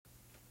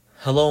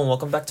Hello and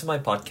welcome back to my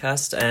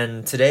podcast,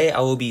 and today I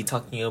will be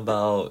talking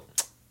about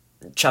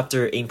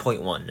chapter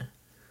 8.1,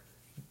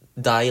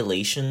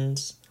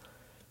 Dilations,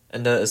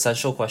 and the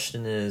essential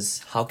question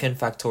is, how can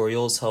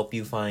factorials help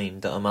you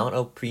find the amount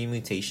of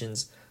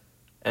permutations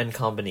and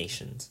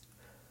combinations?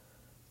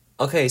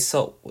 Okay,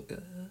 so,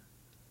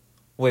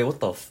 wait,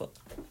 what the fuck?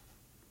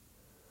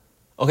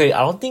 Okay, I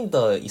don't think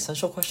the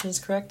essential question is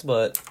correct,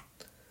 but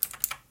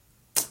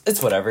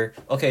it's whatever.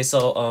 Okay,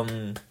 so,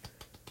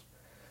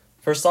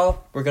 first off,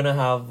 we're gonna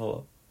have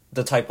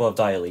the type of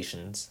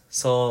dilations.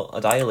 So a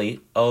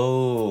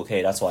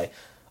okay, that's why.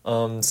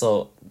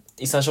 So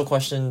essential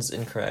questions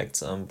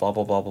incorrect. Blah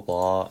blah blah blah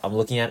blah. I'm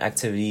looking at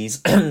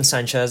activities.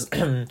 Sanchez.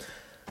 Oh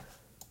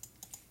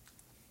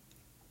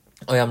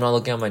yeah, I'm not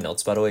looking at my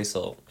notes by the way.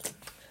 So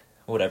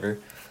whatever.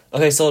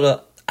 Okay, so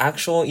the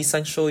actual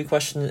essential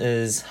question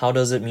is, how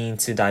does it mean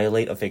to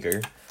dilate a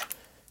figure?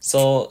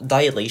 So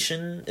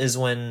dilation is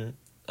when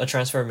a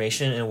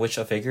transformation in which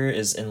a figure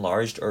is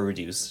enlarged or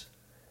reduced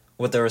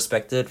with the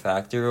respected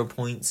factor of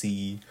point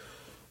C.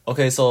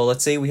 Okay, so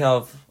let's say we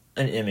have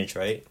an image,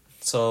 right?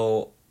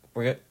 So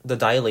the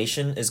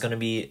dilation is going to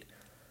be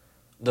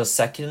the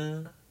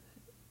second,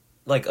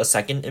 like a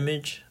second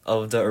image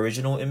of the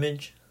original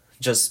image,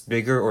 just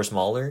bigger or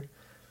smaller.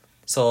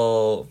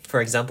 So, for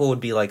example,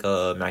 would be like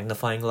a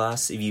magnifying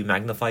glass. If you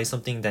magnify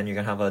something, then you're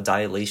going to have a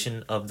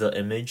dilation of the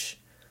image.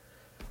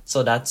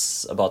 So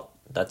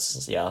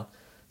yeah.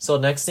 So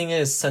next thing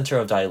is center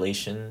of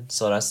dilation.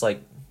 So that's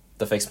like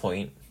the fixed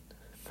point,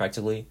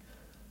 practically.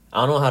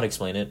 I don't know how to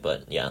explain it,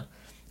 but yeah.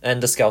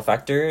 And the scale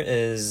factor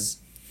is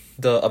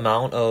the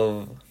amount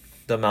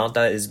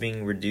that is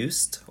being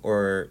reduced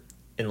or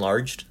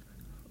enlarged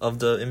of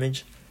the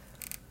image.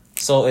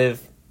 So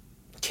if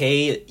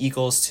k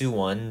equals to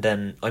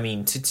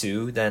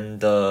 2, then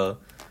the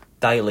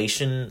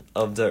dilation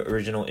of the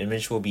original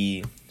image will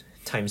be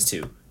times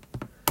 2.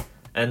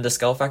 And the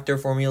scale factor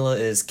formula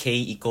is k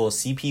equals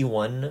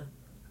CP1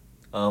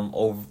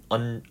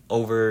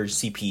 over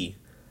CP.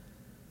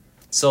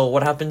 So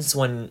what happens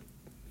when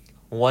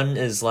 1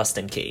 is less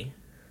than k?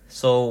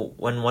 So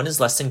when 1 is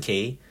less than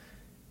k,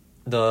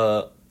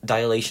 the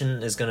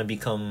dilation is going to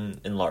become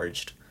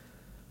enlarged.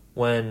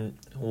 When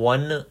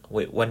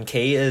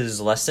k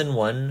is less than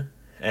 1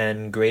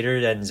 and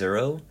greater than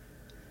 0,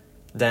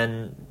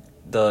 then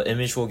the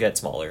image will get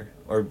smaller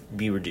or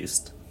be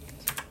reduced.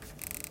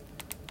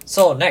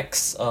 So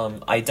next,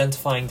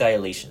 identifying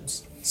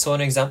dilations. So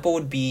an example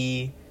would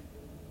be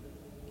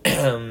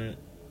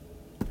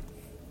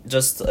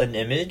just an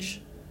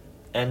image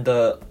and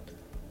the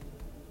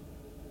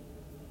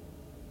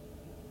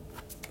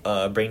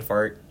brain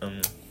fart.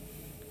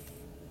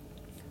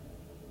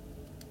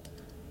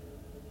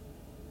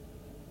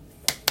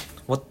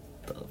 What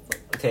the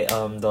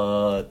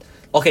fuck?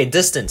 Okay,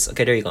 distance.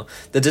 Okay, there you go.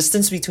 The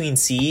distance between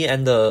C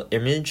and the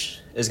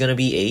image is going to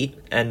be 8,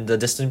 and the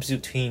distance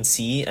between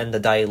C and the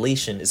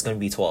dilation is going to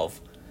be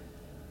 12.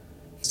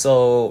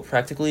 So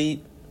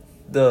practically,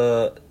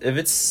 if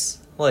it's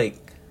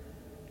like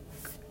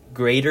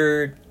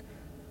greater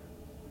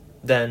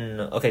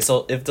than,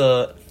 so if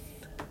the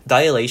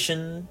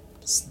dilation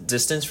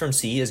distance from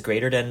C is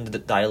greater than the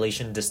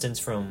dilation distance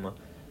from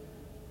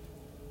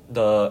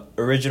the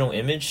original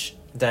image,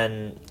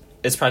 then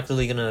it's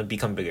practically gonna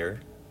become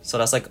bigger. So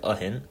that's like a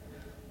hint.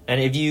 And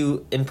if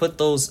you input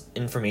those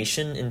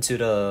information into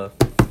the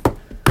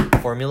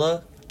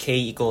formula, k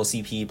equals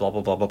CP blah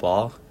blah blah blah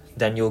blah,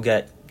 then you'll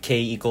get k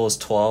equals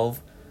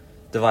 12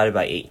 divided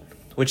by 8,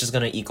 which is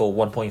gonna equal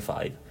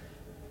 1.5.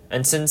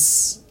 And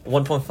since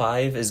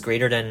 1.5 is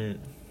greater than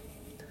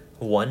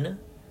 1,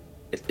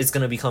 it's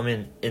gonna become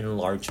an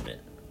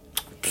enlargement.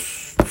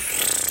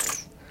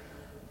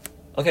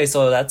 Okay,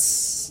 so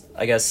that's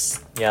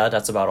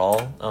about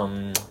all.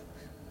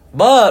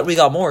 But we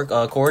got more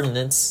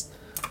coordinates.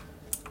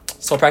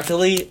 So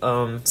practically,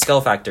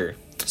 scale factor.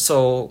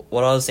 So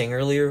what I was saying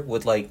earlier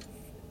with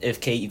if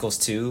k equals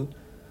 2,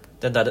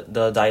 then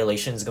the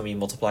dilation is gonna be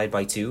multiplied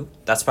by 2.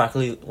 That's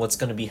practically what's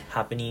gonna be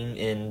happening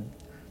in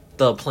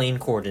the plane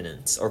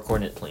coordinates or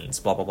coordinate planes.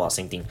 Blah blah blah,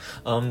 same thing.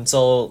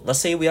 So let's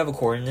say we have a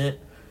coordinate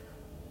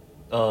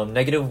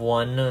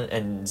 -1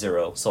 and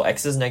 0. So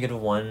x is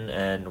 -1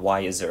 and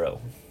y is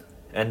 0.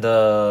 And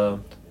the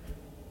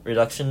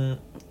reduction,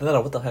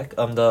 what the heck?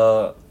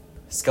 The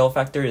scale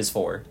factor is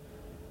 4.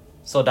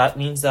 So that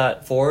means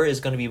that 4 is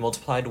going to be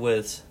multiplied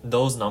with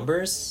those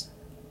numbers,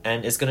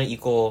 and it's going to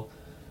equal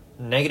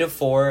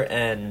 -4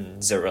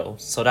 and 0.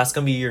 So that's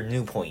going to be your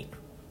new point.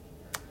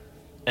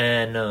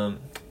 And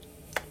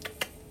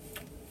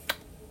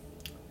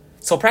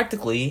so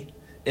practically,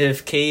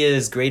 if k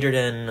is greater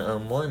than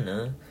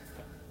 1,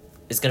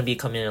 it's going to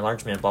become an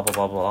enlargement, blah, blah,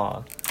 blah,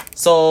 blah.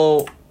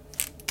 So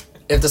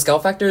if the scale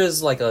factor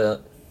is like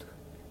a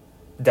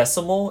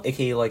decimal,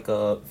 aka like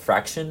a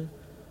fraction,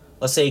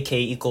 let's say k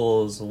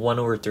equals 1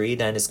 over 3,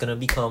 then it's going to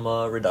become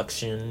a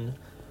reduction.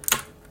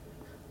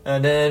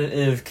 And then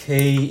if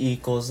k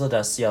equals,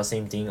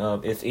 same thing.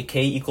 If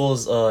k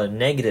equals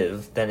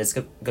negative, then it's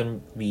going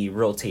to be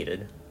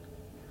rotated.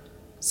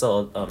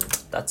 So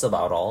that's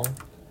about all.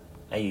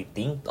 I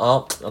think.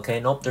 Oh, okay,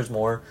 nope, there's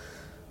more.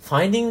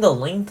 Finding the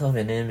length of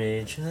an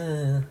image.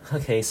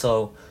 Okay,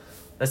 so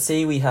let's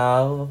say we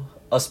have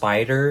a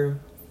spider.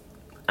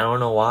 I don't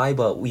know why,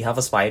 but we have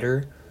a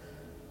spider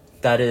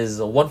that is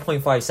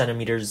 1.5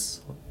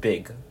 centimeters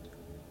big.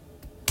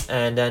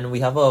 And then we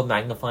have a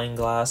magnifying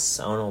glass.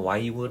 I don't know why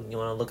you want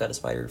to look at a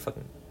spider.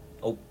 Fucking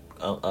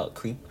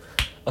creep.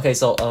 Okay,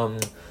 so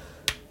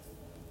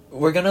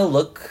we're gonna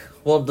look.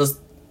 Well, the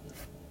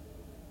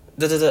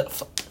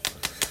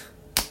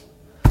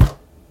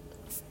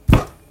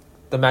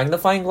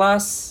magnifying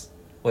glass.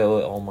 Wait.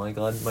 Oh my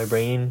god, my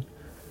brain.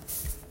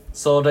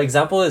 So the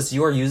example is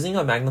you are using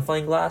a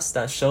magnifying glass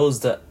that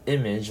shows the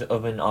image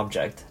of an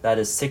object that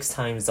is 6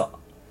 times the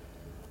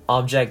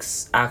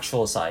object's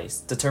actual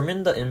size.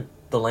 Determine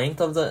the length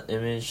of the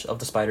image of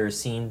the spider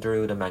seen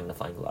through the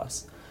magnifying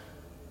glass.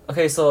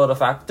 Okay, so the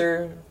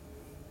factor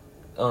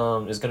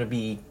is gonna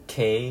be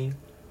K,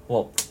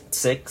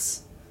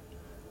 6,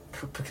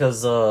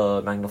 because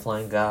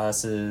magnifying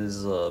glass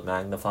is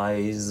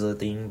magnifies the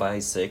thing by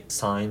 6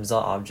 times the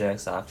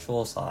object's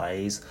actual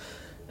size.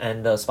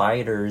 And the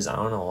spiders, I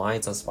don't know why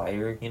it's a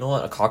spider. You know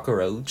what? A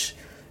cockroach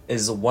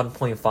is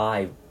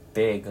 1.5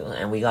 big,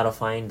 and we gotta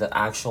find the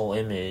actual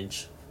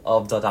image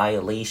of the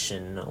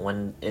dilation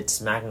when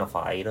it's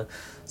magnified.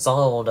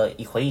 So the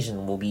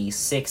equation will be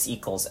 6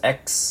 equals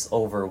x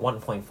over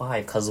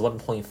 1.5, because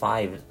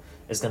 1.5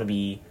 is gonna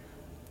be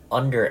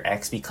under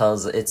x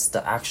because it's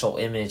the actual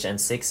image, and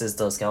 6 is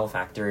the scale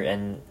factor,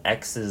 and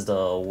x is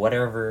the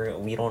whatever,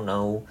 we don't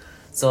know.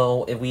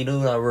 So if we do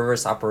the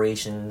reverse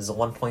operations,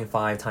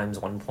 1.5 times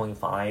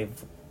 1.5,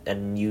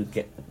 and you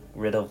get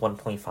rid of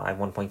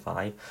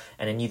 1.5,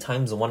 and then you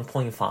times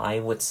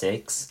 1.5 with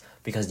 6,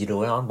 because you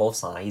do it on both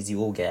sides, you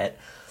will get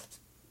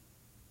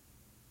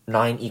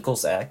 9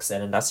 equals x,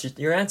 and then that's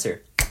your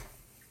answer.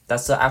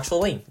 That's the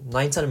actual length,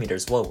 9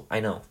 centimeters. Whoa, I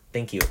know.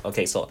 Thank you.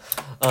 Okay, so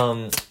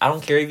I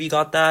don't care if you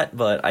got that,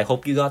 but I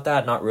hope you got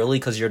that. Not really,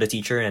 because you're the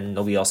teacher and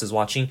nobody else is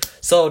watching.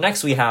 So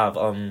next we have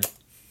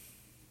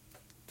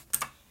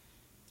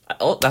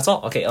oh, that's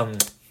all. Okay,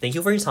 thank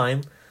you for your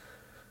time.